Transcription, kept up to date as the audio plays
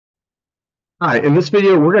Hi, in this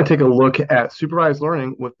video, we're going to take a look at supervised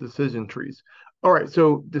learning with decision trees. All right,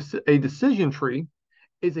 so a decision tree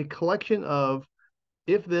is a collection of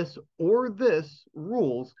if this or this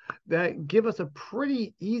rules that give us a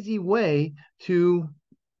pretty easy way to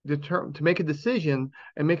make a decision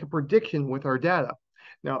and make a prediction with our data.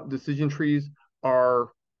 Now, decision trees are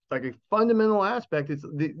like a fundamental aspect. It's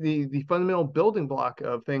the fundamental building block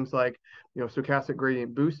of things like stochastic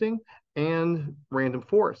gradient boosting and random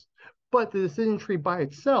forest. But the decision tree by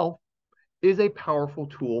itself is a powerful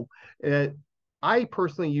tool that I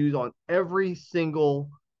personally use on every single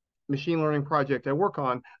machine learning project I work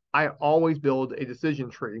on. I always build a decision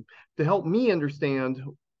tree to help me understand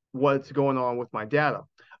what's going on with my data.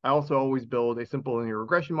 I also always build a simple linear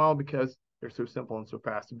regression model because they're so simple and so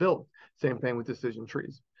fast to build. Same thing with decision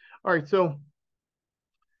trees. All right, so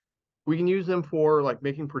we can use them for like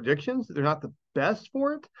making predictions. They're not the best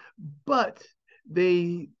for it, but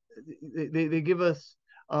they they give us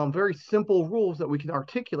very simple rules that we can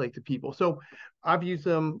articulate to people. So I've used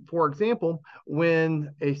them, for example,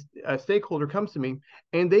 when a stakeholder comes to me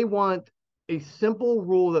and they want a simple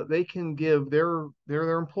rule that they can give their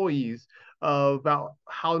employees about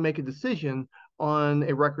how to make a decision on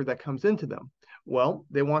a record that comes into them. Well,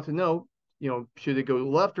 they want to know, should it go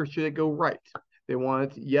left or should it go right? They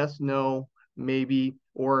want yes, no, maybe,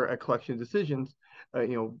 or a collection of decisions,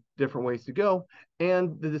 different ways to go.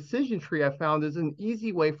 And the decision tree I found is an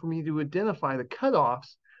easy way for me to identify the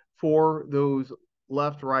cutoffs for those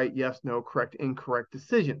left, right, yes, no, correct, incorrect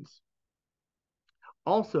decisions.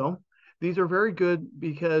 Also, these are very good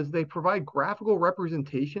because they provide graphical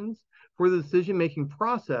representations for the decision-making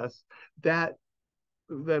process that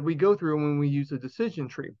we go through when we use a decision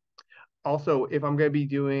tree. Also, if I'm going to be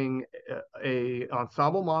doing a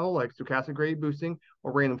ensemble model like stochastic gradient boosting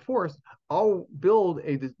or random forest, I'll build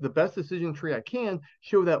the best decision tree I can,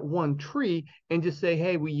 show that one tree, and just say,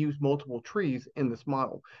 hey, we use multiple trees in this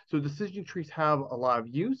model. So decision trees have a lot of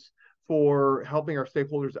use for helping our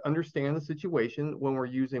stakeholders understand the situation when we're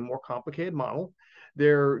using a more complicated model.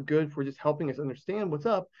 They're good for just helping us understand what's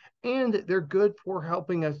up, and they're good for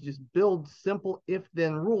helping us just build simple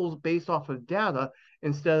if-then rules based off of data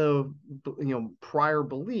instead of prior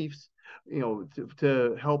beliefs,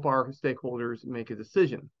 to help our stakeholders make a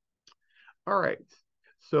decision. All right,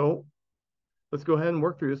 so let's go ahead and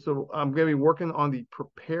work through this. So I'm going to be working on the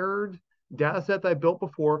prepared data set that I built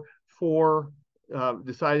before for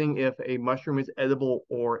deciding if a mushroom is edible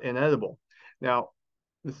or inedible. Now,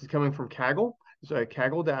 this is coming from Kaggle. It's a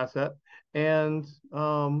Kaggle data set. And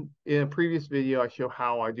in a previous video, I show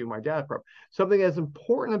how I do my data prep. Something that's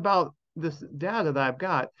important about this data that I've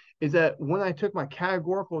got is that when I took my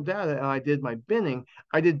categorical data and I did my binning,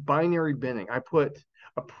 I did binary binning. I put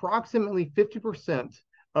approximately 50%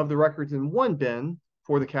 of the records in one bin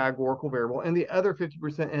for the categorical variable and the other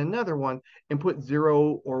 50% in another one, and put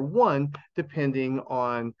 0 or 1 depending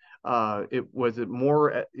on was it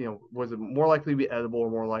more likely to be edible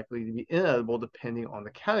or more likely to be inedible depending on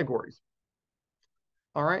the categories.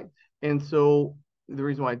 All right, and so the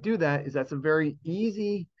reason why I do that is that's a very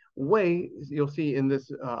easy way, you'll see in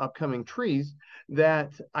this upcoming trees,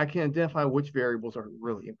 that I can identify which variables are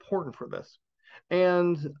really important for this.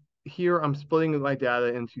 And here I'm splitting my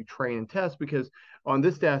data into train and test because on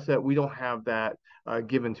this data set, we don't have that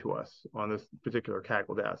given to us on this particular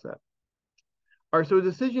Kaggle data set. All right, so a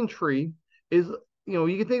decision tree is,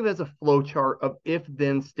 you can think of it as a flow chart of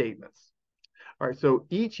if-then statements. All right, so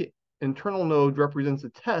each internal node represents a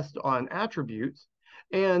test on attributes,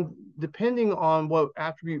 and depending on what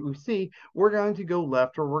attribute we see, we're going to go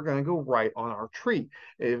left or we're going to go right on our tree.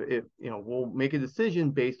 We'll make a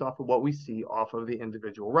decision based off of what we see off of the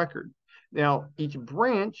individual record. Now, each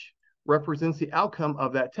branch represents the outcome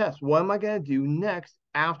of that test. What am I going to do next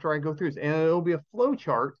after I go through this? And it'll be a flow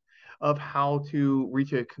chart of how to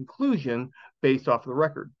reach a conclusion based off of the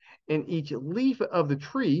record. And each leaf of the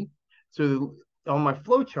tree, so on my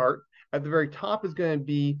flow chart, at the very top is going to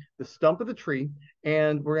be the stump of the tree,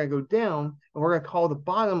 and we're going to go down and we're going to call the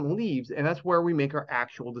bottom leaves, and that's where we make our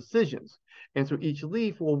actual decisions. And so each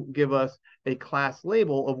leaf will give us a class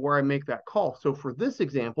label of where I make that call. So for this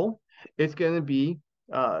example, it's going to be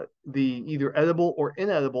the either edible or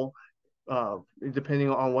inedible, depending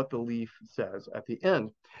on what the leaf says at the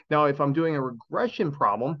end. Now, if I'm doing a regression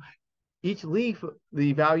problem, each leaf,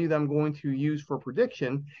 the value that I'm going to use for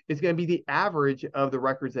prediction is going to be the average of the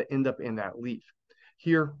records that end up in that leaf.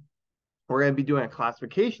 Here, we're going to be doing a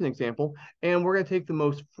classification example, and we're going to take the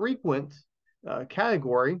most frequent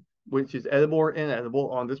category, which is edible or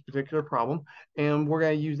inedible on this particular problem, and we're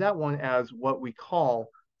going to use that one as what we call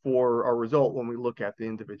for our result when we look at the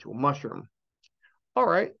individual mushroom. All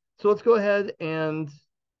right, So let's go ahead and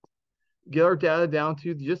get our data down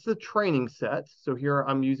to just the training set. So here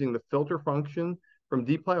I'm using the filter function from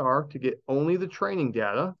dplyr to get only the training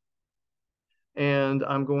data. And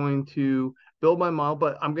I'm going to build my model,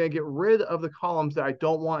 but I'm going to get rid of the columns that I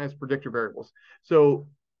don't want as predictor variables. So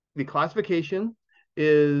the classification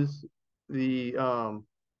is the, I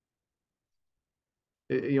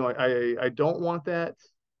don't want that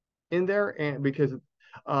in there, and because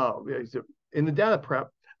in the data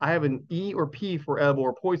prep, I have an E or P for edible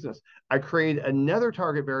or poisonous. I create another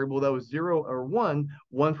target variable that was 0 or 1,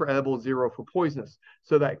 1 for edible, 0 for poisonous.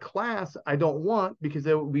 So that class I don't want because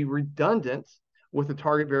it would be redundant with the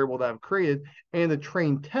target variable that I've created. And the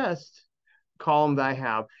train test column that I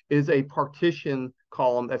have is a partition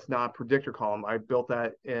column that's not a predictor column. I built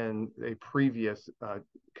that in a previous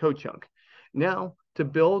code chunk. Now, to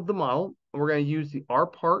build the model, we're going to use the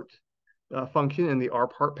rpart function in the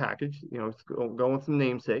rpart package. It's going with some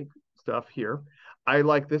namesake stuff here. I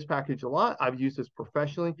like this package a lot. I've used this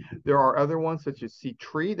professionally. There are other ones such as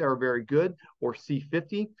ctree that are very good, or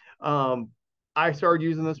C50. I started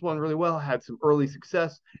using this one really well, had some early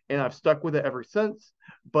success, and I've stuck with it ever since.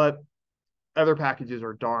 But other packages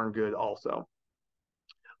are darn good also.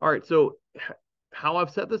 All right, so how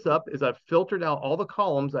I've set this up is I've filtered out all the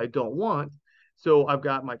columns I don't want. So I've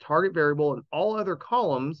got my target variable, and all other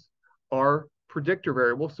columns are predictor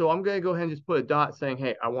variables. So I'm going to go ahead and just put a dot saying,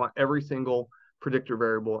 hey, I want every single predictor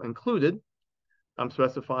variable included. I'm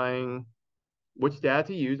specifying which data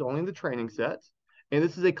to use, only in the training sets. And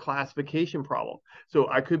this is a classification problem. So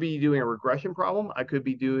I could be doing a regression problem. I could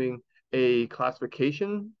be doing a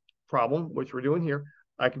classification problem, which we're doing here.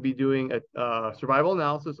 I could be doing a survival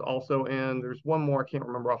analysis also. And there's one more I can't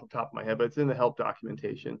remember off the top of my head, but it's in the help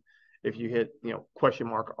documentation. If you hit, question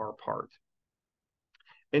mark rpart.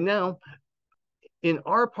 And now in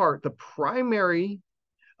rpart, the primary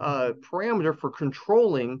parameter for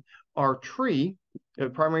controlling our tree, the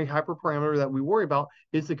primary hyperparameter that we worry about,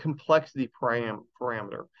 is the complexity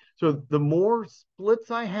parameter. So the more splits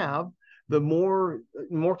I have, the more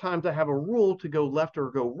times I have a rule to go left or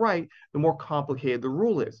go right, the more complicated the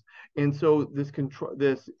rule is. And so this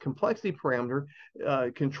complexity parameter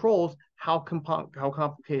controls how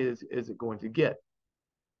complicated is it going to get.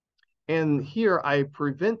 And here I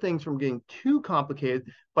prevent things from getting too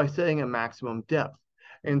complicated by setting a maximum depth.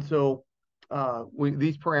 And so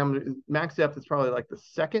these parameters, max depth is probably like the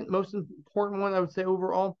second most important one, I would say,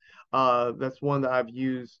 overall. That's one that I've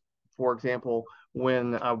used, for example,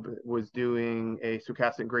 when I was doing a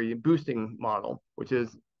stochastic gradient boosting model, which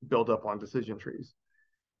is built up on decision trees.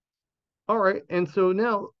 All right, and so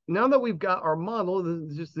now that we've got our model,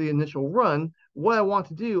 this is just the initial run, what I want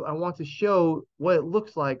to do, I want to show what it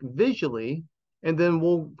looks like visually, and then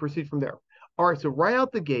we'll proceed from there. All right, so right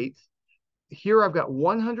out the gates, here I've got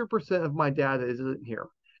 100% of my data is in here.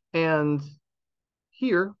 And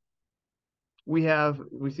here we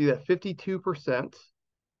see that 52%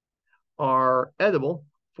 are edible,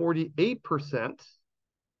 48%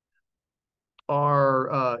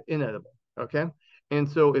 are inedible, okay? And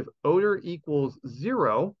so if odor equals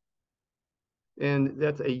 0, and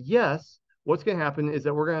that's a yes, what's going to happen is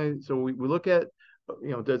that we look at,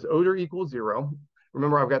 does odor equal 0?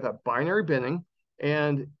 Remember, I've got that binary binning.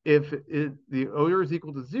 And if the odor is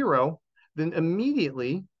equal to 0, then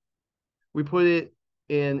immediately we put it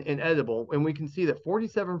in edible. And we can see that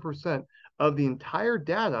 47% of the entire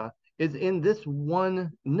data is in this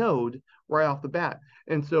one node right off the bat.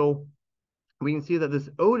 And so we can see that this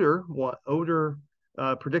odor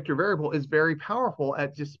predictor variable is very powerful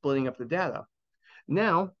at just splitting up the data.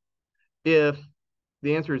 Now, if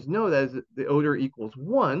the answer is no, that is the odor equals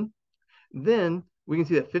 1, then we can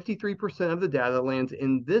see that 53% of the data lands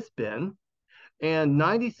in this bin, and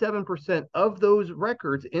 97% of those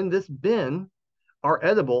records in this bin are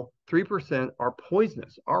edible, 3% are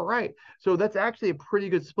poisonous. All right, so that's actually a pretty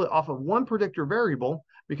good split off of one predictor variable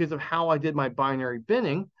because of how I did my binary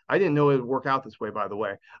binning. I didn't know it would work out this way, by the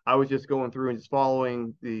way. I was just going through and just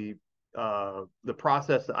following the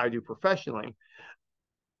process that I do professionally.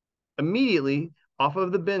 Immediately off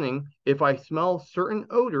of the binning, if I smell certain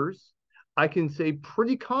odors, I can say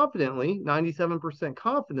pretty confidently, 97%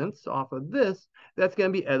 confidence off of this, that's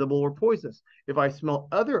going to be edible or poisonous. If I smell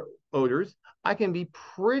other odors, I can be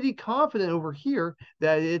pretty confident over here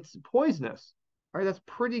that it's poisonous. All right, that's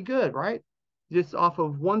pretty good, right? Just off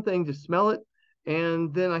of one thing, just smell it,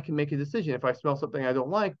 and then I can make a decision. If I smell something I don't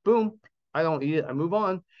like, boom, I don't eat it, I move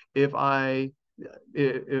on. If I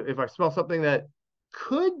smell something that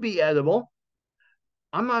could be edible,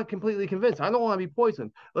 I'm not completely convinced. I don't want to be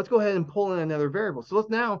poisoned. Let's go ahead and pull in another variable. So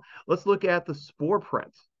let's look at the spore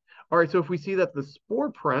print. All right, so if we see that the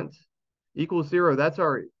spore print equals 0, that's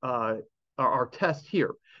our test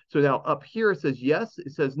here. So now up here it says yes,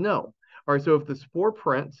 it says no. All right, so if the spore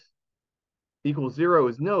print equals 0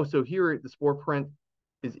 is no, so here the spore print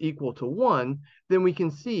is equal to 1, then we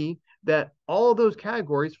can see that all of those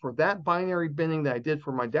categories for that binary binning that I did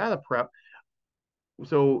for my data prep,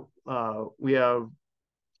 so we have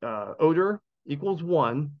odor equals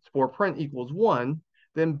 1, spore print equals 1,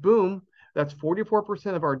 then boom, that's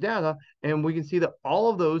 44% of our data, and we can see that all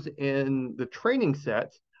of those in the training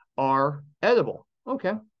set are edible.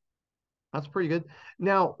 Okay, that's pretty good.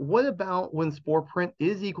 Now, what about when spore print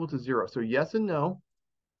is equal to 0? So yes and no.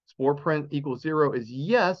 Spore print equals 0 is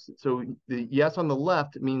yes. So the yes on the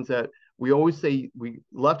left means that we always say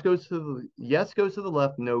left goes to the yes goes to the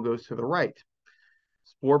left, no goes to the right.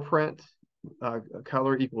 Spore print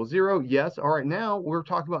color equals 0. Yes. All right. Now we're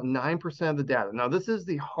talking about 9% of the data. Now this is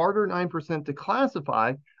the harder 9% to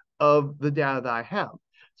classify of the data that I have.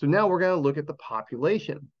 So now we're going to look at the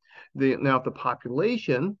population. Now if the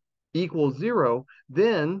population equals 0,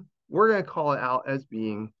 then we're going to call it out as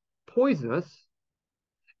being poisonous.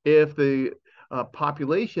 If the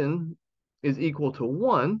population is equal to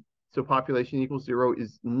 1, so population equals 0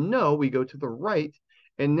 is no, we go to the right,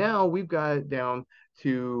 and now we've got it down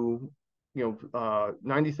to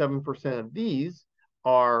 97% of these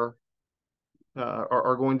are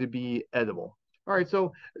going to be edible. All right,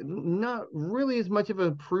 so not really as much of an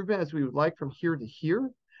improvement as we would like from here to here.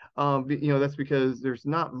 That's because there's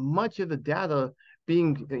not much of the data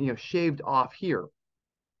being shaved off here.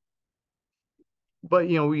 But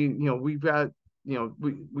we've got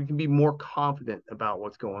we can be more confident about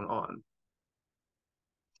what's going on.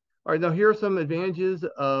 All right, now here are some advantages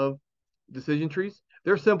of decision trees.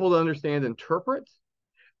 They're simple to understand and interpret.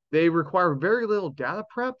 They require very little data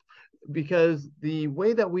prep because the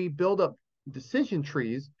way that we build up decision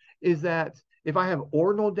trees is that if I have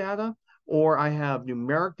ordinal data or I have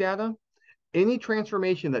numeric data, any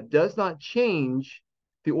transformation that does not change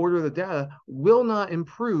the order of the data will not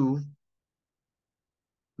improve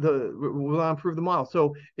the model.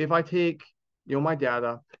 So if I take my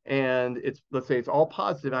data and let's say it's all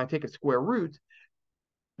positive and I take a square root,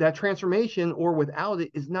 that transformation or without it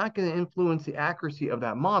is not going to influence the accuracy of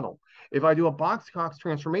that model. If I do a Box-Cox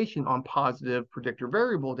transformation on positive predictor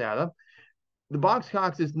variable data, the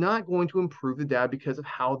Box-Cox is not going to improve the data because of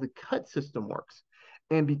how the cut system works.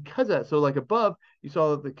 And because of that, so like above, you saw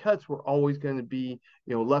that the cuts were always going to be,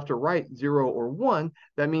 left or right, 0 or 1.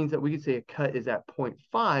 That means that we could say a cut is at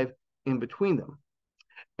 0.5 in between them.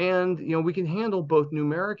 And, we can handle both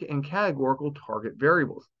numeric and categorical target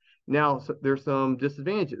variables. Now, there's some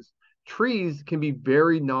disadvantages. Trees can be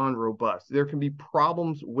very non-robust. There can be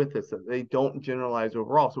problems with this that they don't generalize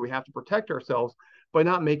overall. So we have to protect ourselves by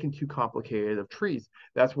not making too complicated of trees.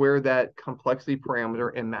 That's where that complexity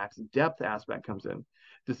parameter and max depth aspect comes in.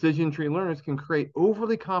 Decision tree learners can create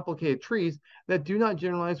overly complicated trees that do not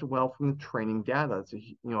generalize well from the training data. It's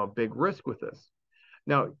a big risk with this.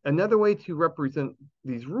 Now, another way to represent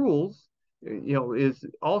these rules, is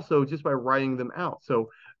also just by writing them out.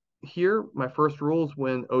 So here, my first rule is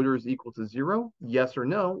when odor is equal to 0, yes or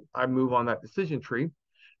no, I move on that decision tree.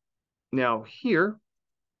 Now here,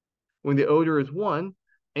 when the odor is 1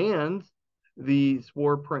 and the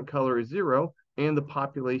spore print color is 0 and the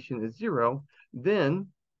population is 0, then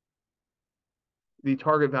the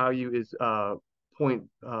target value is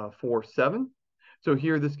 0.47. So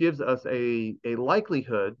here, this gives us a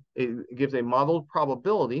likelihood, it gives a modeled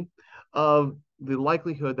probability of the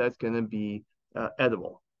likelihood that's going to be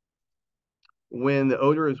edible. When the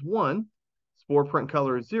odor is 1, spore print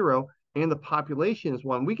color is 0, and the population is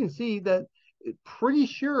 1, we can see that it's pretty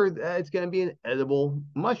sure that it's going to be an edible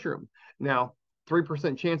mushroom. Now,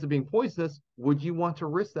 3% chance of being poisonous, would you want to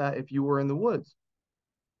risk that if you were in the woods?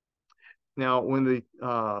 Now, when the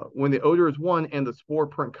odor is 1 and the spore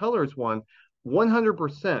print color is 1,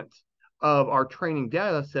 100% of our training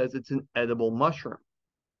data says it's an edible mushroom.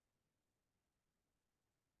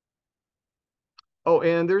 Oh,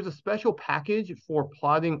 and there's a special package for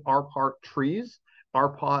plotting rpart trees.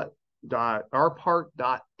 rpart.plot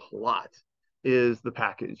is the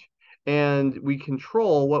package. And we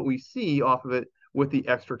control what we see off of it with the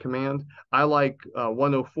extra command. I like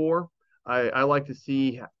 104. I like to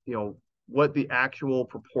see, what the actual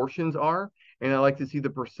proportions are. And I like to see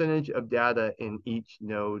the percentage of data in each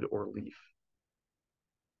node or leaf.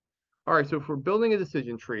 All right, so for building a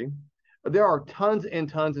decision tree, there are tons and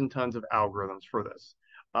tons and tons of algorithms for this.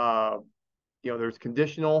 There's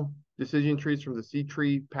conditional decision trees from the C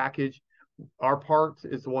tree package. rpart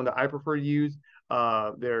is the one that I prefer to use.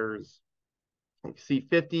 There's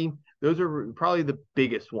C50. Those are probably the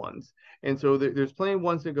biggest ones. And so there's plenty of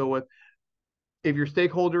ones to go with. If your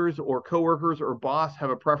stakeholders or coworkers or boss have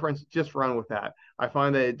a preference, just run with that. I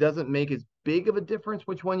find that it doesn't make as big of a difference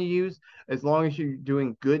which one you use. As long as you're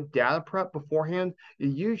doing good data prep beforehand, you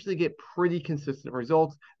usually get pretty consistent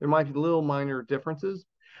results. There might be little minor differences.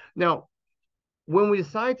 Now, when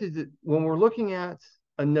we're looking at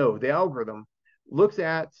a node, the algorithm looks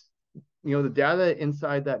at the data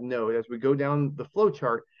inside that node as we go down the flow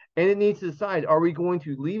chart, and it needs to decide, are we going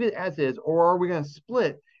to leave it as is, or are we going to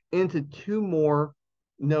split into two more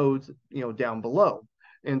nodes, down below?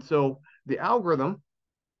 And so the algorithm,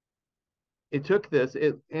 it took this,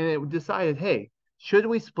 and it decided, hey, should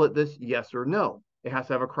we split this, yes or no? It has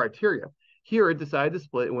to have a criteria. Here, it decided to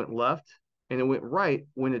split. It went left and it went right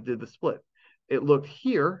when it did the split. It looked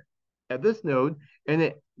here at this node,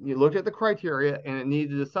 and you looked at the criteria, and it needed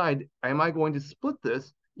to decide, am I going to split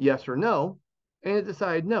this, yes or no? And it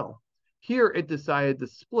decided no. Here, it decided to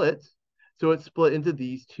split, so it split into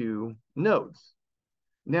these two nodes.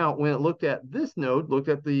 Now, when it looked at this node, looked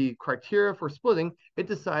at the criteria for splitting, it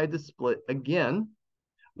decided to split again.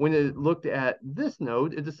 When it looked at this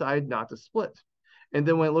node, it decided not to split. And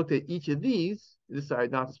then when it looked at each of these, it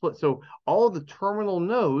decided not to split. So all of the terminal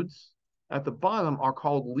nodes at the bottom are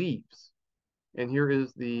called leaves. And here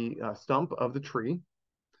is the stump of the tree.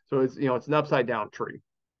 So it's an upside down tree.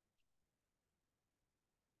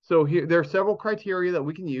 So here there are several criteria that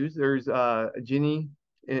we can use. There's Gini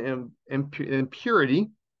impurity.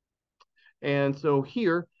 And so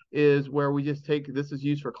here is where we just take, this is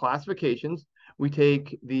used for classifications. We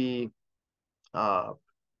take the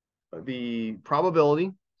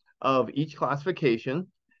probability of each classification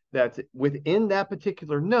that's within that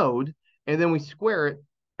particular node, and then we square it,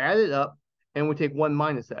 add it up, and we take 1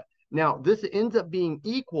 minus that. Now, this ends up being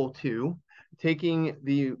equal to taking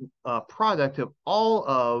the product of all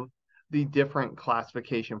of the different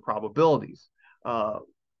classification probabilities. All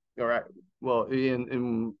right. Well,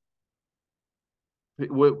 in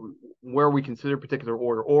where we consider particular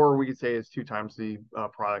order, or we could say it's 2 times the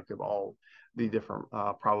product of all the different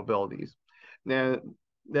probabilities. Now,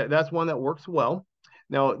 that's one that works well.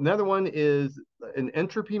 Now, another one is an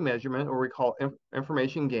entropy measurement, or we call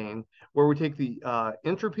information gain, where we take the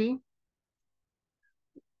entropy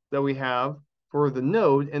that we have for the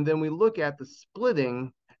node, and then we look at the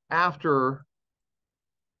splitting after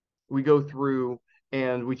we go through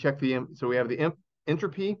and we check so we have the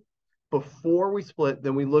entropy before we split,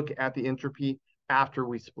 then we look at the entropy after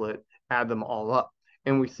we split, add them all up,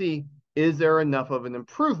 and we see, is there enough of an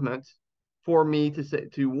improvement for me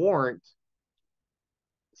to warrant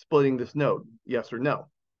splitting this node, yes or no?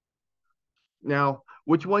 Now,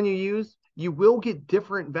 which one you use, you will get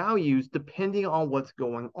different values depending on what's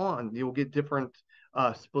going on. You'll get different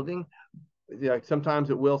splitting. Like sometimes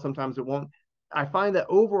it will, sometimes it won't. I find that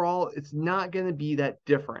overall, it's not going to be that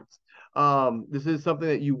different. This is something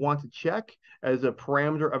that you want to check as a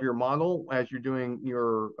parameter of your model as you're doing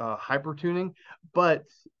your hyper tuning. But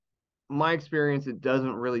my experience, it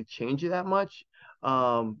doesn't really change it that much.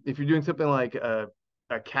 If you're doing something like a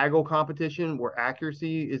Kaggle competition where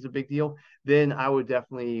accuracy is a big deal, then I would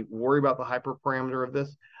definitely worry about the hyperparameter of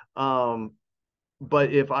this.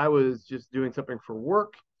 But if I was just doing something for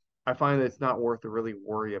work, I find that it's not worth to really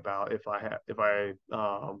worry about if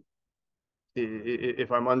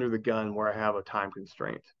I'm under the gun where I have a time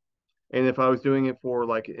constraint. And if I was doing it for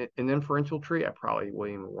like an inferential tree, I probably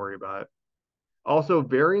wouldn't even worry about it. Also,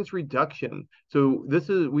 variance reduction. So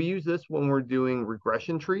we use this when we're doing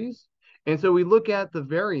regression trees. And so we look at the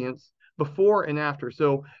variance before and after.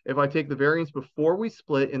 So if I take the variance before we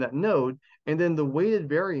split in that node, and then the weighted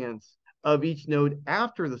variance of each node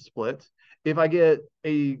after the split, if I get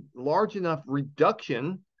a large enough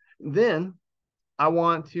reduction, then I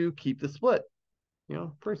want to keep the split.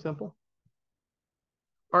 Pretty simple.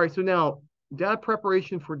 All right, so now data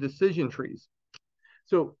preparation for decision trees.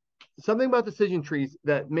 So something about decision trees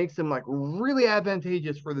that makes them like really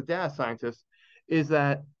advantageous for the data scientist is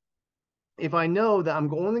that if I know that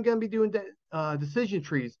I'm only going to be doing decision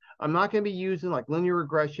trees, I'm not going to be using like linear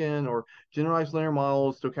regression or generalized linear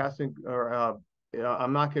models, stochastic, or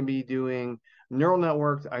I'm not going to be doing neural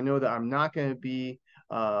networks. I know that I'm not going to be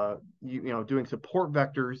doing support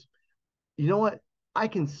vectors. You know what? I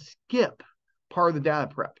can skip part of the data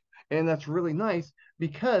prep. And that's really nice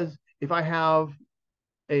because if I have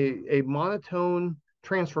a monotone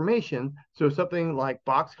transformation, so something like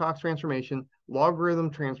Box-Cox transformation, logarithm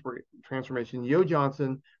transformation,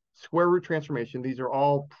 Yo-Johnson, square root transformation, these are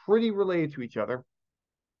all pretty related to each other.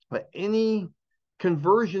 But any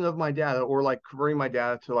conversion of my data, or like converting my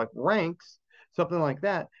data to like ranks, something like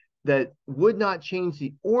that, that would not change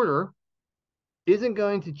the order isn't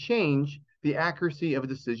going to change the accuracy of a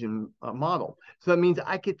decision model. So that means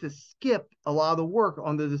I get to skip a lot of the work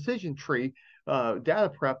on the decision tree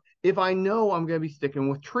data prep if I know I'm going to be sticking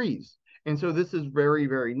with trees. And so this is very,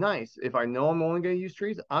 very nice. If I know I'm only going to use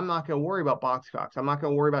trees, I'm not going to worry about Boxcox. I'm not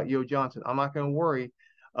going to worry about Yo Johnson. I'm not going to worry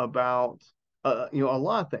about a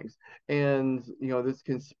lot of things. And this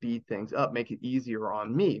can speed things up, make it easier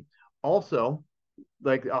on me. Also,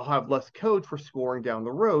 like I'll have less code for scoring down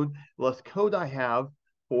the road, less code I have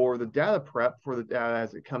for the data prep for the data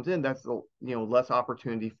as it comes in. That's less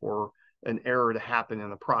opportunity for an error to happen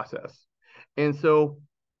in the process. And so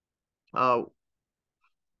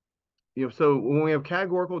so when we have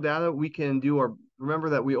categorical data, we can remember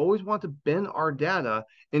that we always want to bend our data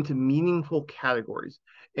into meaningful categories.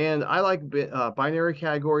 And I like binary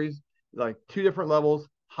categories, like 2 different levels,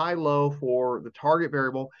 high, low for the target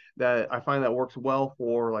variable. That I find that works well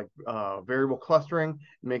for like variable clustering.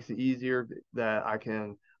 It makes it easier that I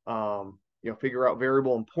can figure out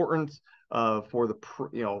variable importance for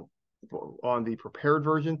the on the prepared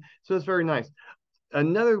version. So it's very nice.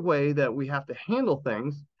 Another way that we have to handle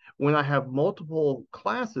things when I have multiple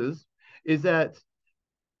classes is that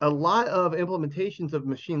a lot of implementations of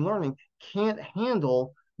machine learning can't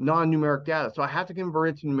handle non-numeric data. So I have to convert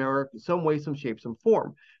it to numeric some way, some shape, some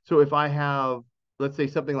form. So if I have, let's say,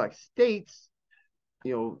 something like states,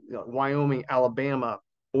 Wyoming, Alabama,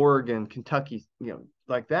 Oregon, Kentucky,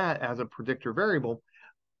 like that as a predictor variable,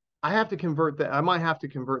 I have to convert that. I might have to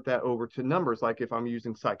convert that over to numbers, like if I'm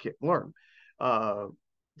using scikit-learn.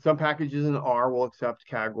 Some packages in R will accept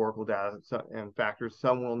categorical data and factors,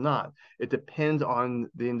 some will not. It depends on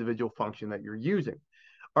the individual function that you're using.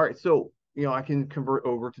 All right, so I can convert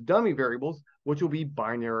over to dummy variables, which will be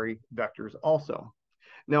binary vectors also.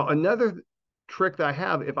 Now, another trick that I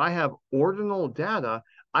have, if I have ordinal data,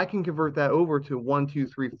 I can convert that over to 1, 2,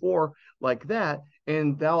 3, 4 like that,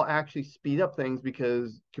 and that'll actually speed up things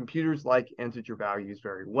because computers like integer values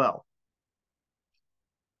very well.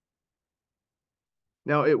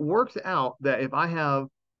 Now, it works out that if I have,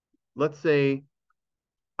 let's say,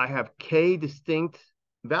 I have k distinct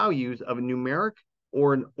values of a numeric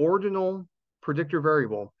or an ordinal predictor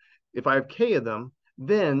variable, if I have k of them,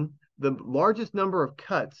 then the largest number of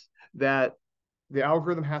cuts that the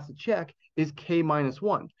algorithm has to check is k minus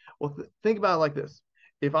 1. Well, think about it like this.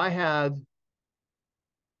 If I had,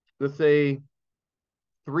 let's say,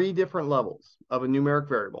 3 different levels of a numeric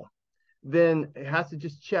variable, then it has to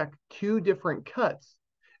just check 2 different cuts.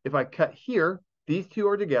 If I cut here, these 2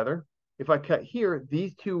 are together. If I cut here,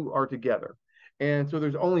 these 2 are together. And so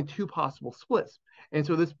there's only 2 possible splits. And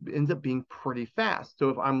so this ends up being pretty fast. So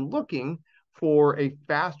if I'm looking for a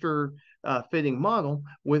faster fitting model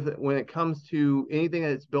when it comes to anything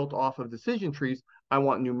that's built off of decision trees, I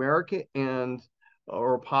want numeric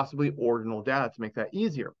or possibly ordinal data to make that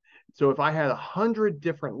easier. So if I had 100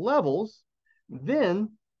 different levels,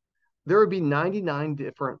 then there would be 99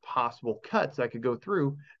 different possible cuts I could go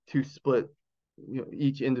through to split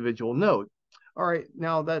each individual node. All right,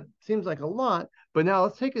 now that seems like a lot, but now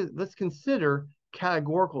let's consider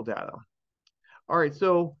categorical data. All right,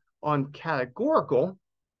 so on categorical,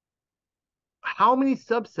 how many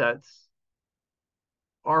subsets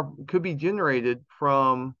could be generated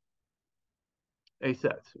from a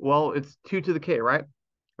set? Well, it's 2 to the k, right?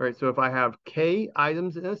 All right, so if I have k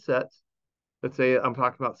items in a set, let's say I'm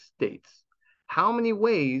talking about states, how many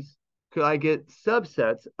ways could I get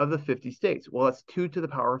subsets of the 50 states? Well, that's 2 to the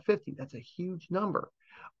power of 50. That's a huge number.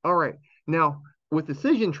 All right, now with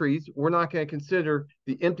decision trees, we're not going to consider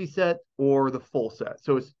the empty set or the full set.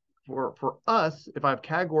 So it's for us, if I have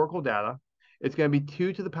categorical data, it's going to be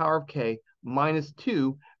 2 to the power of k minus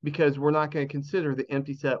 2 because we're not going to consider the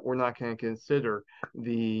empty set. We're not going to consider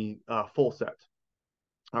the full set.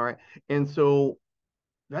 All right, and so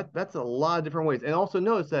that's a lot of different ways. And also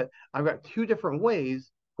notice that I've got 2 different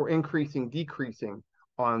ways for increasing, decreasing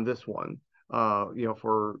on this one,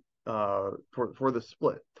 for the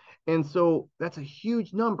split. And so that's a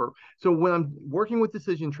huge number. So when I'm working with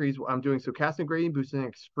decision trees, I'm doing stochastic gradient boosting,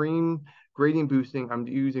 extreme gradient boosting, I'm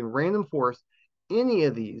using random forest, any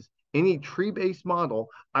of these, any tree-based model,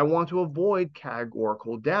 I want to avoid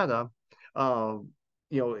categorical data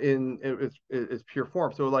in its pure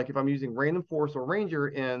form. So like if I'm using random forest or ranger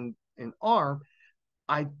in R,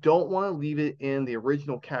 I don't want to leave it in the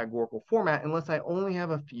original categorical format unless I only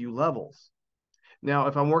have a few levels. Now,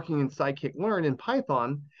 if I'm working in scikit-learn in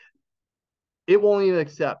Python, it won't even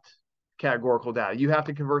accept categorical data. You have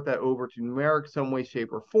to convert that over to numeric some way,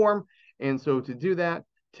 shape, or form. And so to do that,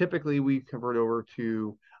 typically we convert over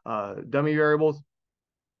to dummy variables.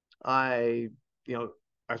 I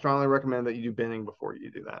I strongly recommend that you do binning before you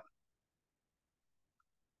do that.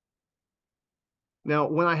 Now,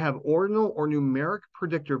 when I have ordinal or numeric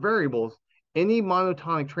predictor variables, any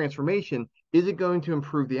monotonic transformation isn't going to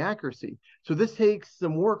improve the accuracy. So this takes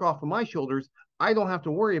some work off of my shoulders. I don't have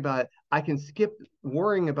to worry about it. I can skip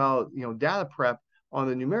worrying about data prep on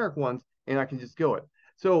the numeric ones, and I can just go it.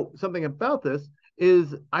 So something about this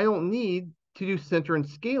is I don't need to do center and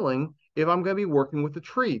scaling if I'm going to be working with the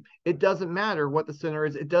tree. It doesn't matter what the center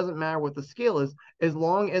is. It doesn't matter what the scale is, as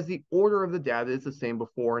long as the order of the data is the same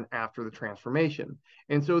before and after the transformation.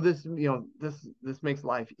 And so this makes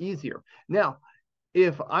life easier. Now,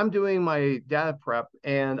 if I'm doing my data prep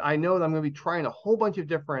and I know that I'm going to be trying a whole bunch of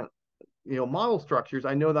different model structures,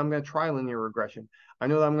 I know that I'm going to try linear regression. I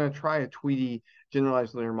know that I'm going to try a Tweedy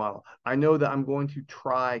generalized linear model. I know that I'm going to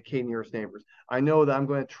try k-nearest neighbors. I know that I'm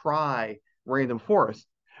going to try random forest.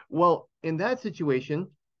 Well, in that situation,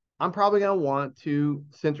 I'm probably going to want to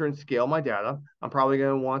center and scale my data. I'm probably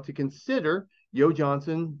going to want to consider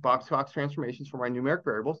Yo-Johnson box-Cox transformations for my numeric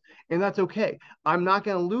variables, and that's okay. I'm not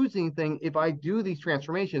going to lose anything if I do these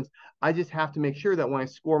transformations. I just have to make sure that when I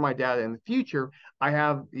score my data in the future, I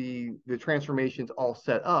have the transformations all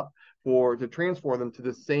set up to transform them to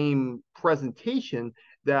the same presentation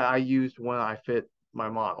that I used when I fit my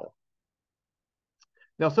model.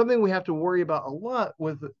 Now, something we have to worry about a lot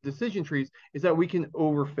with decision trees is that we can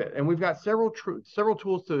overfit, and we've got several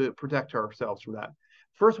tools to protect ourselves from that.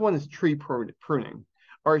 First one is tree pruning.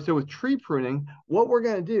 All right, so with tree pruning, what we're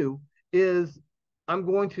going to do is I'm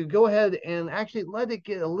going to go ahead and actually let it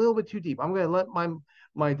get a little bit too deep. I'm going to let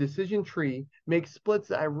my decision tree make splits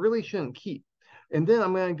that I really shouldn't keep. And then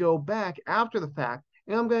I'm going to go back after the fact,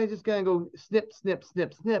 and I'm just going to go snip, snip,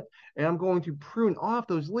 snip, snip, and I'm going to prune off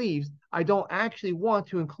those leaves I don't actually want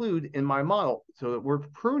to include in my model. So that we're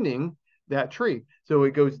pruning that tree. So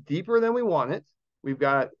it goes deeper than we want it. We've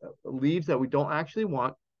got leaves that we don't actually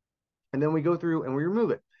want, and then we go through and we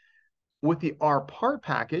remove it. With the rpart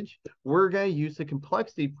package, we're going to use the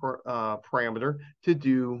complexity parameter to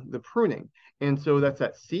do the pruning. And so that's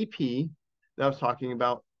that CP that I was talking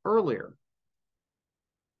about earlier.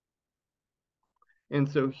 And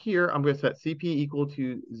so here I'm going to set CP equal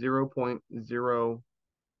to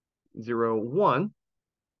 0.001.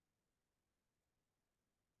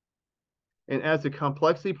 And as the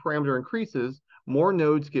complexity parameter increases, more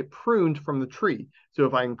nodes get pruned from the tree. So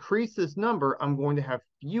if I increase this number, I'm going to have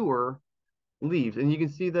fewer leaves. And you can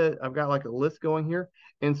see that I've got like a list going here.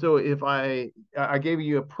 And so if I gave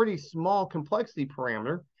you a pretty small complexity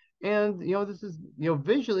parameter, and this is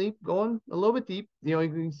visually going a little bit deep. You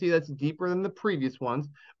can see that's deeper than the previous ones,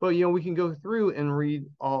 but we can go through and read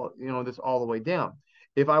all this all the way down.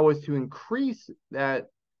 If I was to increase that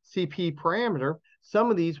CP parameter,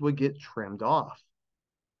 some of these would get trimmed off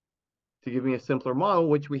to give me a simpler model,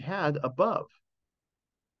 which we had above.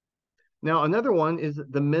 Now, another one is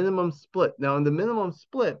the minimum split. Now, in the minimum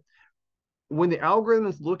split, when the algorithm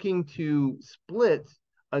is looking to split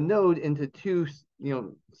a node into two,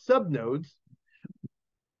 subnodes,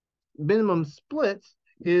 minimum split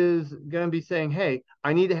is going to be saying, hey,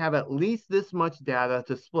 I need to have at least this much data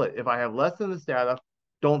to split. If I have less than this data,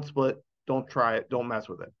 don't split, don't try it, don't mess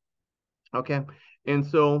with it. Okay. And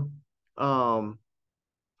so, and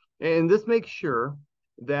this makes sure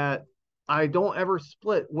that I don't ever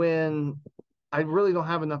split when I really don't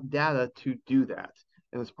have enough data to do that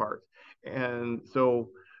in this part. And so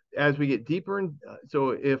as we get deeper,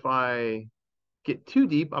 so if I get too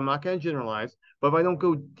deep, I'm not going to generalize, but if I don't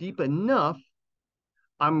go deep enough,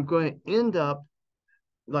 I'm going to end up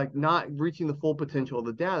like not reaching the full potential of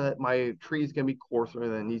the data. My tree is going to be coarser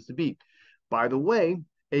than it needs to be. By the way,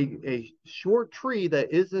 a short tree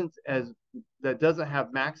that doesn't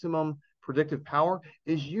have maximum predictive power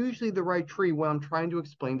is usually the right tree when I'm trying to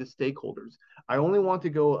explain to stakeholders. I only want to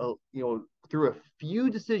go through a few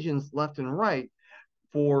decisions left and right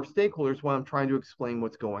for stakeholders when I'm trying to explain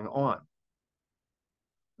what's going on.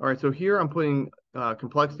 All right, so here I'm putting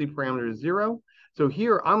complexity parameter 0. So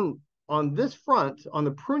here I'm on this front, on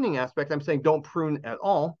the pruning aspect, I'm saying don't prune at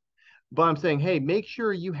all, but I'm saying, hey, make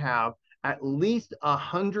sure you have at least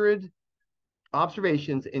 100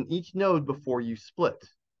 observations in each node before you split.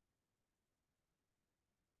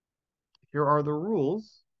 Here are the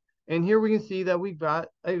rules. And here we can see that we've got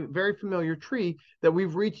a very familiar tree that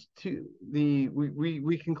we've reached to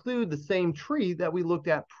we conclude the same tree that we looked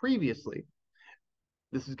at previously.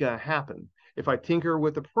 This is going to happen. If I tinker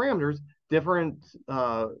with the parameters, different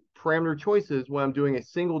parameter choices when I'm doing a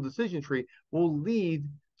single decision tree will lead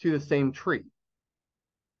to the same tree.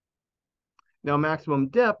 Now, maximum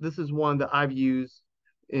depth, this is one that I've used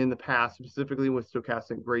in the past, specifically with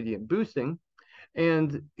stochastic gradient boosting.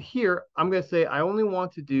 And here I'm going to say I only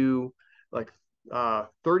want to do like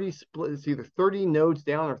 30 splits, either 30 nodes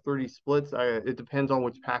down or 30 splits. It depends on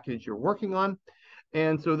which package you're working on.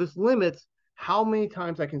 And so this limits how many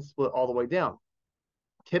times I can split all the way down.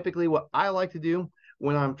 Typically, what I like to do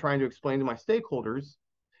when I'm trying to explain to my stakeholders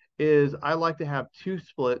is I like to have two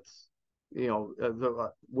splits,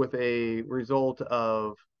 with a result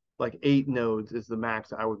of like 8 nodes is the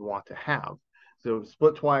max I would want to have. So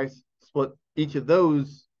split twice, split each of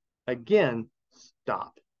those again,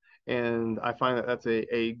 stop. And I find that that's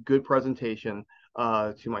a good presentation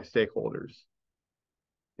to my stakeholders.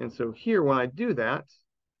 And so here, when I do that,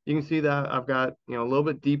 you can see that I've got, a little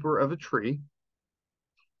bit deeper of a tree.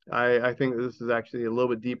 I think this is actually a little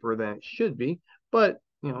bit deeper than it should be, but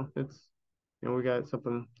it's we got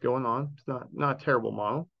something going on. It's not a terrible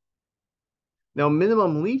model. Now,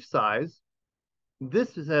 minimum leaf size,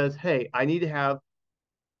 this says, hey, I need to have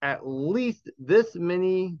at least this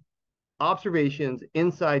many observations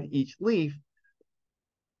inside each leaf,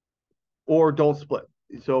 or don't split.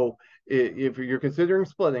 So if you're considering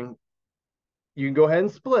splitting, you can go ahead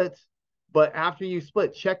and split, but after you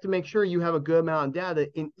split, check to make sure you have a good amount of data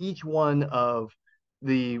in each one of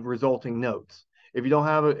the resulting nodes. If you don't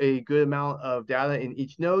have a good amount of data in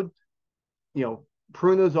each node,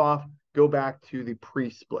 prune those off, go back to the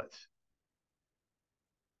pre-split.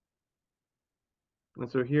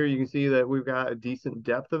 And so here you can see that we've got a decent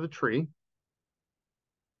depth of a tree.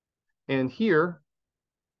 And here,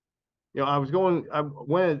 I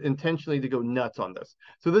went intentionally to go nuts on this.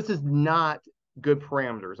 So this is not good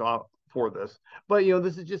parameters for this, but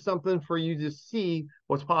this is just something for you to see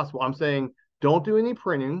what's possible. I'm saying don't do any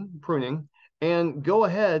pruning, and go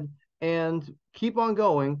ahead and keep on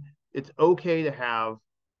going. It's okay to have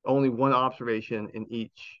only one observation in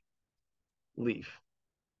each leaf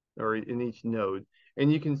or in each node.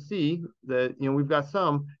 And you can see that we've got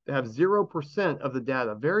some that have 0% of the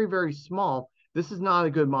data, very, very small. This is not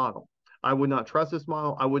a good model. I would not trust this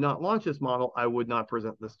model. I would not launch this model. I would not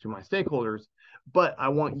present this to my stakeholders. But I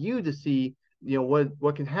want you to see,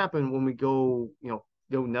 what can happen when we go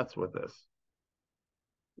nuts with this.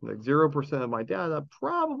 Like 0% of my data,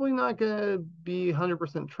 probably not going to be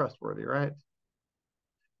 100% trustworthy, right?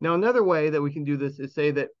 Now, another way that we can do this is say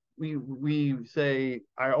that we say,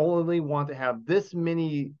 I only want to have this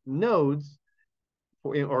many nodes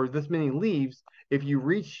or this many leaves. If you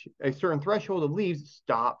reach a certain threshold of leaves,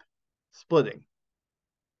 stop splitting.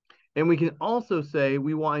 And we can also say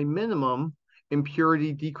we want a minimum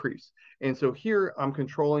impurity decrease. And so here I'm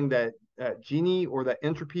controlling that Gini or that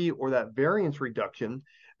entropy or that variance reduction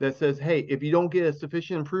that says, hey, if you don't get a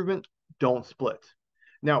sufficient improvement, don't split.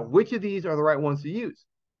 Now, which of these are the right ones to use?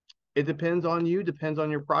 It depends on you, depends on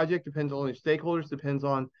your project, depends on your stakeholders, depends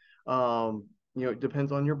on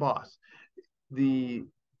depends on your boss. The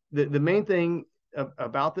main thing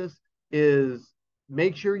about this is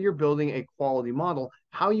make sure you're building a quality model.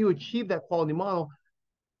 How you achieve that quality model,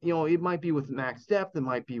 it might be with max depth, it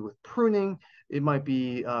might be with pruning, it might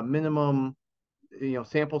be minimum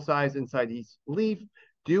sample size inside each leaf.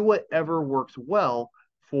 Do whatever works well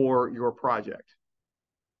for your project.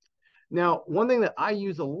 Now, one thing that I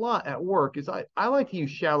use a lot at work is I like to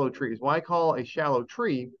use shallow trees. What I call a shallow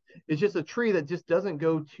tree is just a tree that just doesn't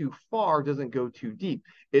go too far, doesn't go too deep.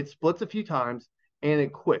 It splits a few times and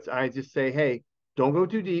it quits. I just say, hey, don't go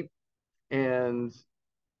too deep. And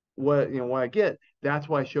what I get, that's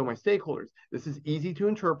why I show my stakeholders. This is easy to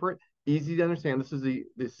interpret, easy to understand. This is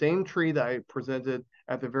the same tree that I presented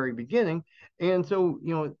at the very beginning. And so,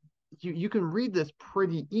 you can read this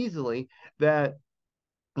pretty easily that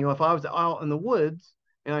if I was out in the woods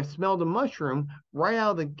and I smelled a mushroom right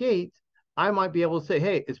out of the gate, I might be able to say,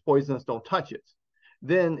 hey, it's poisonous, don't touch it.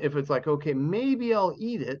 Then if it's like, okay, maybe I'll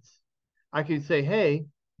eat it, I could say, hey,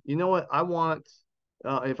 you know what? I want,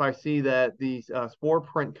 if I see that the spore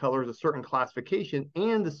print color is a certain classification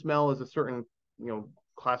and the smell is a certain,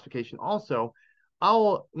 classification also,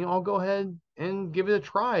 I'll go ahead and give it a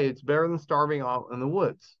try. It's better than starving out in the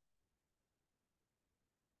woods.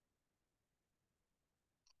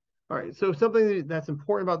 All right, so something that's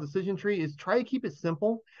important about decision tree is try to keep it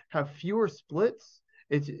simple, have fewer splits.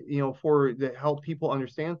 It's, for to help people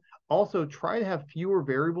understand. Also, try to have fewer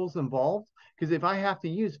variables involved, because if I have to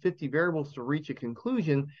use 50 variables to reach a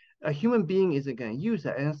conclusion, a human being isn't going to use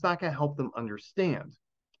that, and it's not going to help them understand.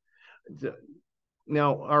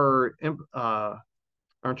 Now, our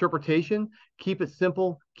interpretation, keep it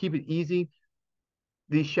simple, keep it easy.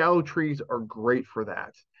 These shallow trees are great for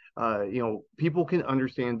that. People can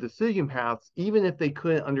understand decision paths, even if they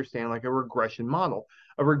couldn't understand like a regression model.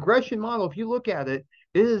 A regression model, if you look at it,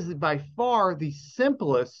 it is by far the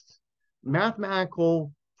simplest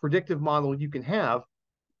mathematical predictive model you can have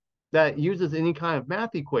that uses any kind of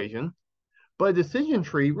math equation. But a decision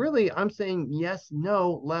tree, really, I'm saying yes,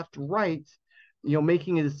 no, left, right,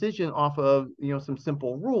 making a decision off of, some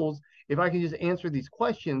simple rules. If I can just answer these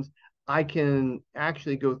questions, I can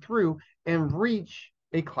actually go through and reach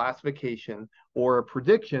a classification or a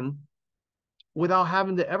prediction without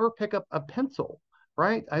having to ever pick up a pencil,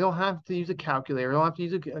 right? I don't have to use a calculator. I don't have to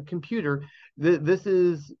use a computer. This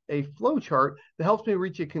is a flow chart that helps me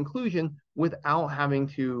reach a conclusion without having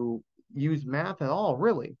to use math at all,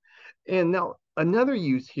 really. And now another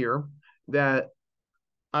use here that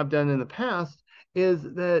I've done in the past is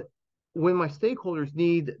that when my stakeholders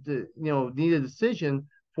need a decision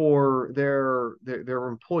for their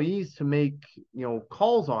employees to make,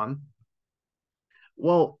 calls on,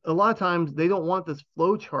 well, a lot of times they don't want this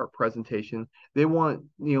flow chart presentation. They want,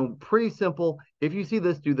 pretty simple. If you see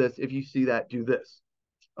this, do this. If you see that, do this.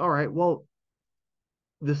 All right. Well,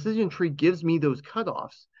 decision tree gives me those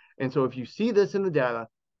cutoffs. And so if you see this in the data,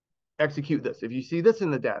 execute this. If you see this in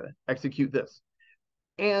the data, execute this.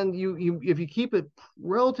 And if you keep it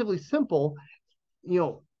relatively simple,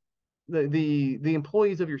 the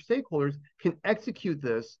employees of your stakeholders can execute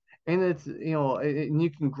this, and it's and you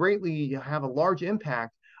can greatly have a large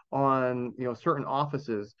impact on certain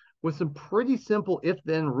offices with some pretty simple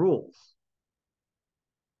if-then rules.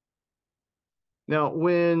 Now,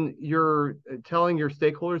 when you're telling your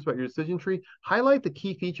stakeholders about your decision tree, highlight the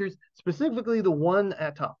key features, specifically the one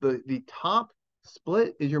at top. The top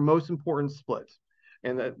split is your most important split.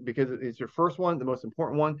 And that because it's your first one, the most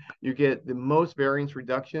important one, you get the most variance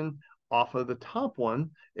reduction off of the top one,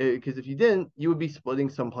 because if you didn't, you would be splitting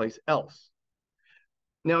someplace else.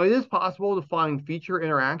 Now, it is possible to find feature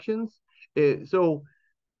interactions. So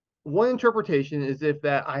one interpretation is if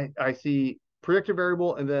that I see predictor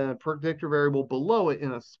variable and then a predictor variable below it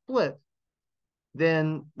in a split,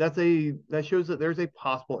 then that shows that there's a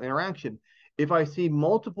possible interaction. If I see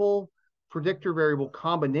multiple predictor variable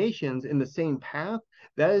combinations in the same path,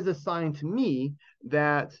 that is a sign to me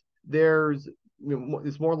that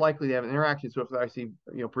it's more likely to have an interaction. So if I see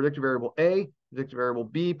predictor variable A, predictor variable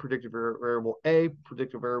B, predictor variable A,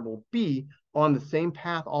 predictor variable B on the same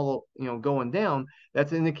path, all going down,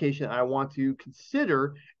 that's an indication I want to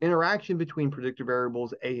consider interaction between predictor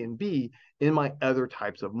variables A and B in my other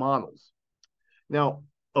types of models. Now,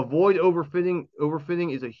 avoid overfitting.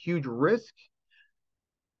 Overfitting is a huge risk.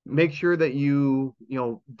 Make sure that you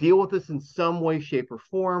deal with this in some way, shape, or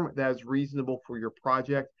form that is reasonable for your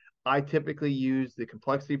project. I typically use the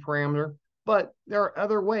complexity parameter, but there are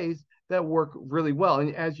other ways that work really well.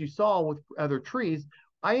 And as you saw with other trees,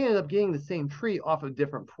 I ended up getting the same tree off of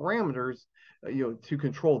different parameters, to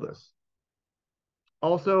control this.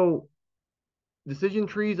 Also, decision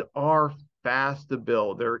trees are fast to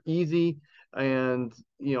build. They're easy, and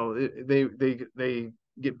they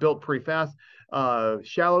get built pretty fast.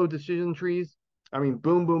 Shallow decision trees, I mean,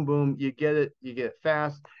 boom, boom, boom, you get it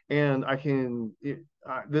fast. And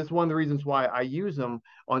this is one of the reasons why I use them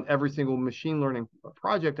on every single machine learning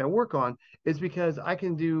project I work on, is because I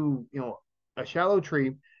can do, a shallow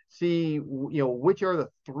tree, see, which are the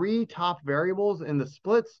 3 top variables in the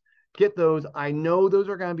splits, get those. I know those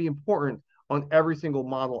are going to be important on every single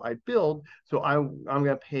model I build, so I'm going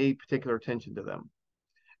to pay particular attention to them.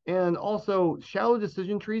 And also, shallow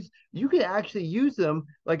decision trees, you could actually use them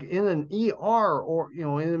like in an ER or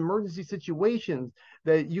in emergency situations,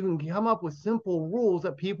 that you can come up with simple rules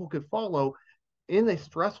that people could follow in a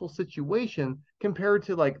stressful situation, compared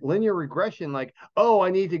to like linear regression, like, oh, I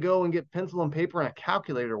need to go and get pencil and paper and a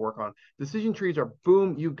calculator to work on. Decision trees are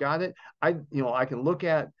boom, you got it. I can look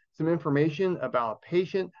at some information about a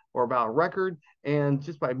patient or about a record, and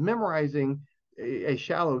just by memorizing a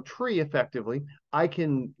shallow tree effectively, I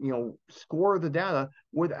can score the data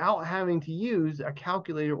without having to use a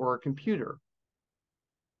calculator or a computer.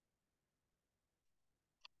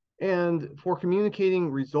 And for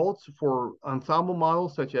communicating results for ensemble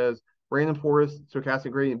models such as random forest,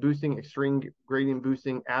 stochastic gradient boosting, extreme gradient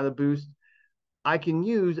boosting, AdaBoost, I can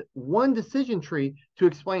use one decision tree to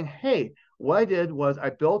explain, hey, what I did was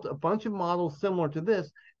I built a bunch of models similar to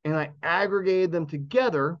this, and I aggregated them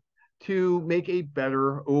together to make a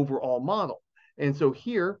better overall model. And so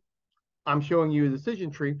here, I'm showing you a decision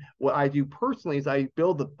tree. What I do personally is I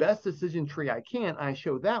build the best decision tree I can. I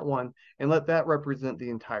show that one and let that represent the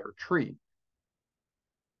entire tree.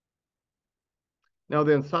 Now,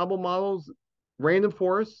 the ensemble models, random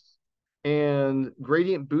forests, and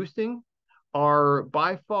gradient boosting are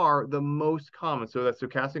by far the most common. So that's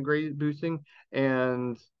stochastic gradient boosting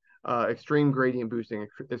and extreme gradient boosting.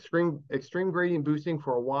 Extreme gradient boosting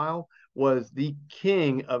for a while was the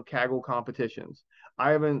king of Kaggle competitions.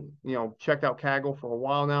 I haven't, checked out Kaggle for a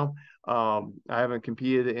while now. I haven't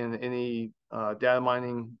competed in any data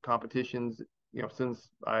mining competitions, since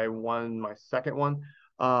I won my second one.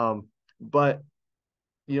 But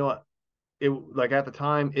you know, it like at the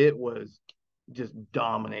time it was just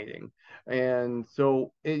dominating, and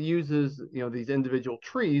so it uses these individual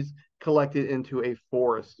trees collected into a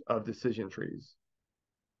forest of decision trees.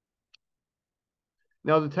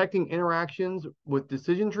 Now, detecting interactions with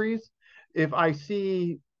decision trees, if I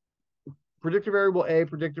see predictor variable A,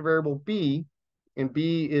 predictor variable B, and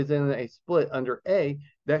B is in a split under A,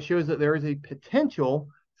 that shows that there is a potential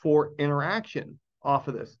for interaction off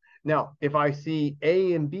of this. Now, if I see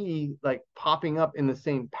A and B like popping up in the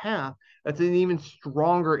same path, that's an even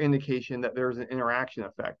stronger indication that there's an interaction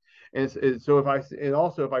effect. And so if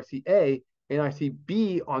I see A and I see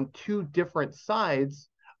B on two different sides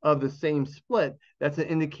of the same split, that's an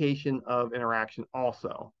indication of interaction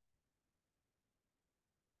also.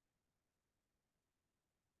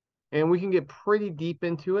 And we can get pretty deep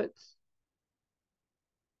into it.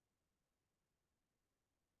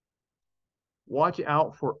 Watch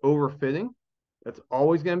out for overfitting. That's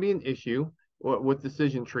always going to be an issue with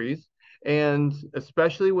decision trees. And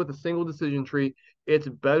especially with a single decision tree, it's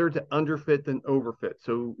better to underfit than overfit.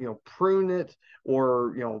 So, prune it,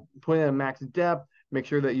 or, put in a max depth, make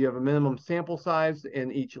sure that you have a minimum sample size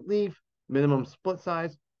in each leaf, minimum split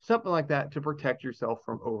size, something like that to protect yourself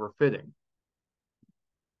from overfitting.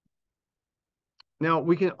 Now,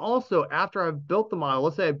 we can also, after I've built the model,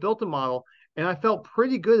 let's say I built a model and I felt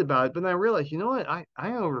pretty good about it, but then I realized, you know what, I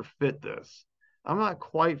overfit this. I'm not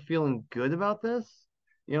quite feeling good about this.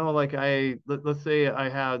 Like let's say I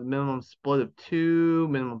had minimum split of 2,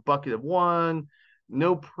 minimum bucket of 1,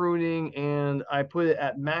 no pruning, and I put it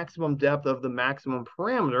at maximum depth of the maximum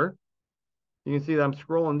parameter. You can see that I'm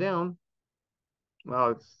scrolling down.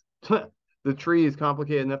 Wow, it's the tree is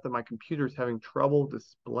complicated enough that my computer is having trouble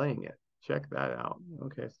displaying it. Check that out.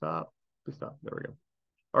 Okay, stop. Stop. There we go.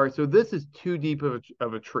 All right, so this is too deep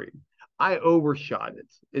of a tree. I overshot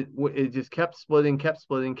it. It just kept splitting, kept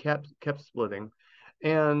splitting, kept splitting.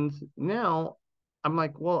 And now I'm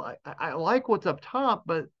like, well, I like what's up top,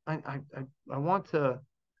 but I want to,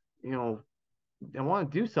 I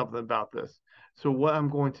want to do something about this. So what I'm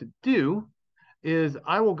going to do is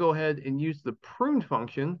I will go ahead and use the prune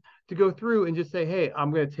function to go through and just say, hey,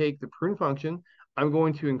 I'm going to take the prune function. I'm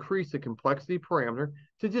going to increase the complexity parameter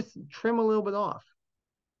to just trim a little bit off.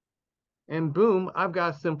 And boom, I've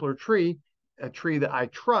got a simpler tree, a tree that I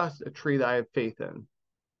trust, a tree that I have faith in.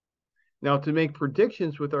 Now, to make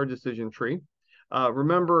predictions with our decision tree,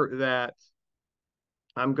 remember that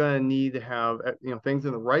I'm going to need to have things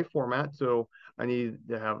in the right format. So I need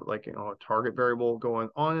to have like a target variable going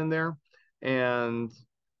on in there, and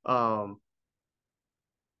I'm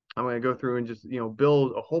going to go through and just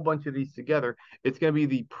build a whole bunch of these together. It's going to be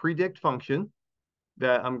the predict function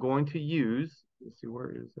that I'm going to use. Let's see,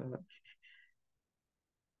 where is that?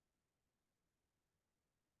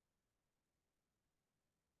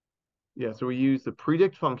 Yeah, so we use the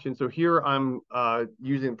predict function. So here I'm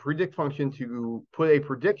using predict function to put a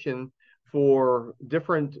prediction for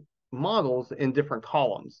different models in different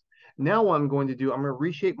columns. Now what I'm going to do, I'm going to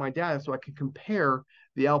reshape my data so I can compare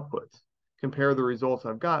the outputs, compare the results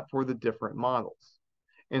I've got for the different models.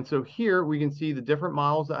 And so here we can see the different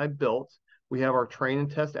models that I built. We have our train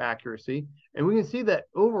and test accuracy, and we can see that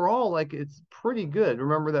overall, like, it's pretty good.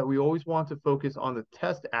 Remember that we always want to focus on the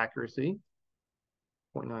test accuracy.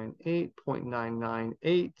 0.98,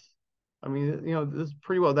 0.998. I mean, this is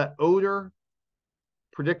pretty well. That odor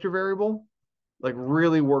predictor variable, like,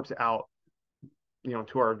 really works out,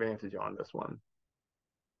 to our advantage on this one.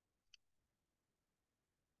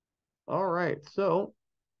 All right, so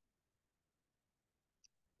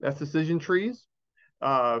that's decision trees.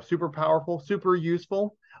 Super powerful, super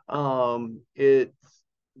useful. It's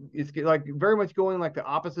like very much going like the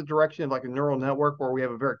opposite direction of like a neural network where we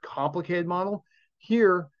have a very complicated model.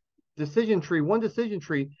 Here, one decision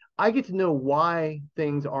tree, I get to know why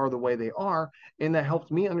things are the way they are, and that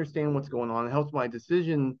helps me understand what's going on. It helps my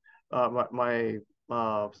my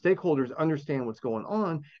stakeholders understand what's going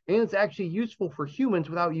on, and it's actually useful for humans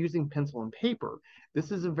without using pencil and paper.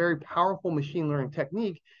 This is a very powerful machine learning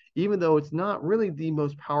technique, even though it's not really the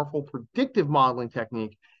most powerful predictive modeling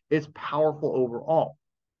technique. It's powerful overall.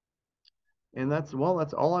 And that's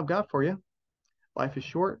all I've got for you. Life is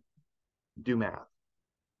short. Do math.